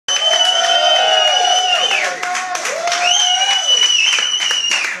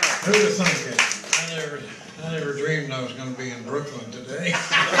Who'd have thunk it? I never dreamed I was going to be in Brooklyn today.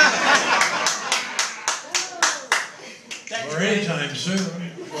 Or anytime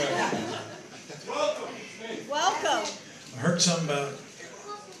soon. Welcome. I heard something about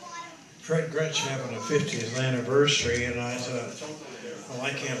Fred Gretsch having a 50th anniversary, and I thought, well,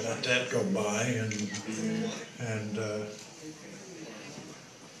 I can't let that go by, and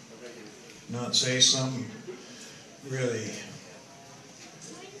not say something really,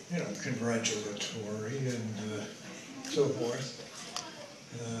 congratulatory and so forth.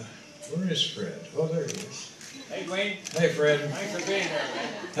 Where is Fred? Oh, there he is. Hey, Duane. Hey, Fred. Thanks for being here,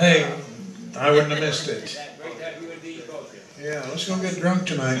 man. Hey, I wouldn't have missed it. Great to have you and Dee both here. Yeah, let's go get drunk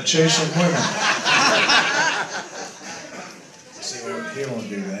tonight, chase some women. See, he won't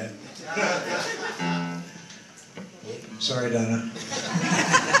do that. Sorry, Donna.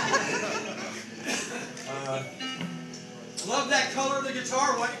 Love that color of the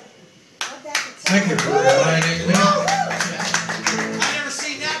guitar, White. Thank you for reminding me. I've never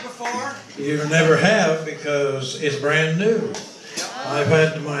seen that before. You never have, because it's brand new. I've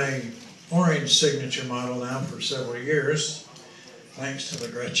had my orange signature model now for several years, thanks to the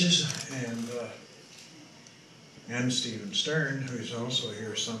Gretches and Stephen Stern, who's also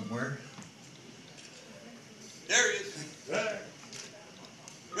here somewhere. There he is.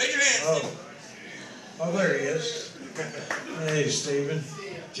 Raise your hand. Oh, there he is. Hey, Stephen.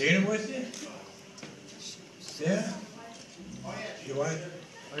 Gina with you? Yeah? You what?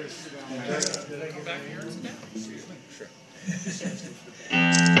 Did I get back here? Sure.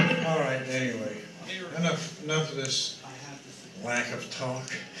 All right, anyway. Enough of this lack of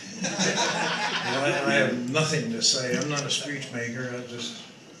talk. I have nothing to say. I'm not a speech maker. I just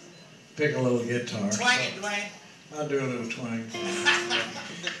pick a little guitar. Twang it, Duane. I'll do a little twang.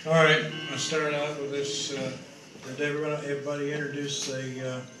 All right, I'll start out with this. Did everybody introduce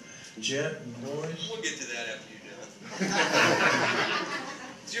the Jet and the boys? We'll get to that after you're done.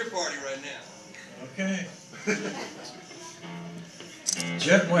 It's your party right now. Okay.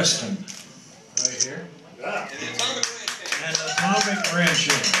 Jet Weston, right here. And the Atomic Ranch Band. And Atomic Ranch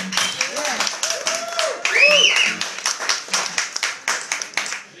Band.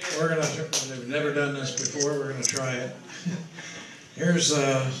 We're gonna, we've never done this before, we're gonna try it. Here's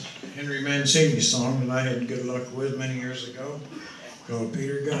Henry Mancini's song that I had good luck with many years ago, called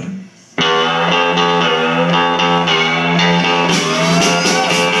Peter Gunn.